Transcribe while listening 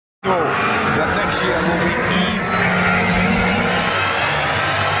That next year will be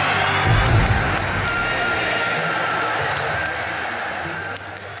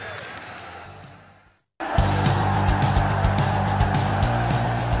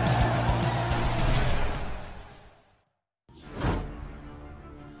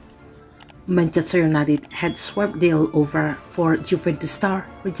Manchester United had swept deal over for Juventus star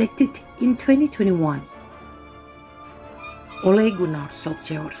rejected in 2021. Ole Gunnar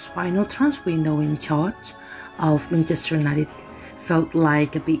Solskjaer's final transfer window in charge of Manchester United felt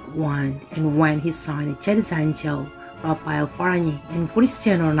like a big one, and when he signed Jadon Sancho, Raphael, Varane, and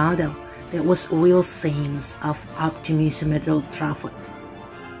Cristiano Ronaldo, there was a real sense of optimism at Old Trafford.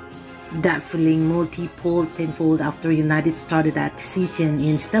 That feeling multiplied tenfold after United started that season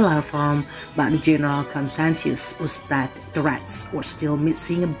in stellar form, but the general consensus was that the Reds were still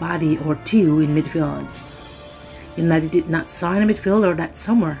missing a body or two in midfield. United did not sign a midfielder that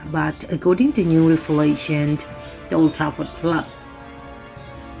summer, but according to new revelation, the Old Trafford club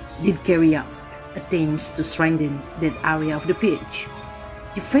did carry out attempts to strengthen that area of the pitch.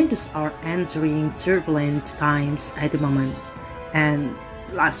 Juventus are entering turbulent times at the moment, and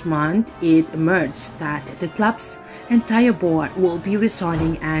last month, it emerged that the club's entire board will be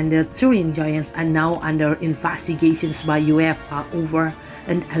resigning, and the Turin Giants are now under investigations by UEFA over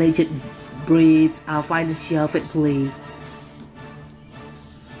an alleged breach of financial fair play.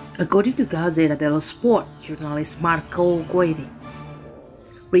 According to Gazzetta dello Sport journalist Marco Guidi,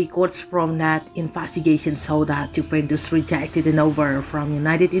 records from that investigation show that Juventus rejected an offer from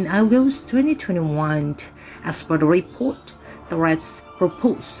United in August 2021. As per the report, the Reds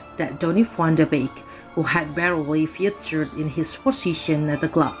proposed that Donny van de Beek, who had barely featured in his position at the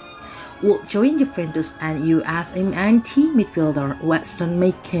club, would join Juventus, and USMNT midfielder Weston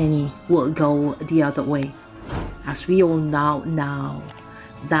McKennie would go the other way. As we all know,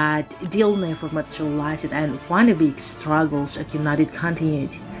 that deal never materialized, and Van de Beek's struggles at United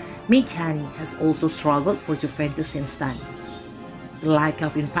continued. McKennie has also struggled for Juventus since then. The lack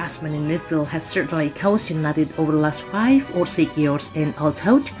of investment in midfield has certainly caused United over the last 5 or 6 years, and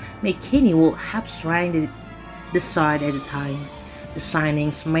although McKennie will have strengthened the side at the time, the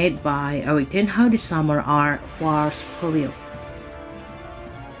signings made by Erik ten Hag this summer are far superior.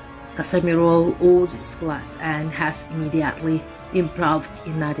 Casemiro owes his class and has immediately improved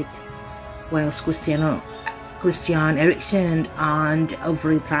United, whilst Christian Eriksen and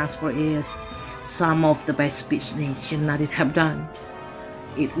every transfer is some of the best business United have done.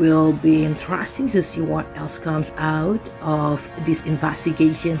 It will be interesting to see what else comes out of these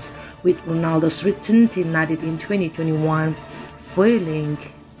investigations, with Ronaldo's return to United in 2021 falling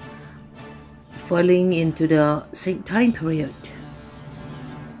into the same time period.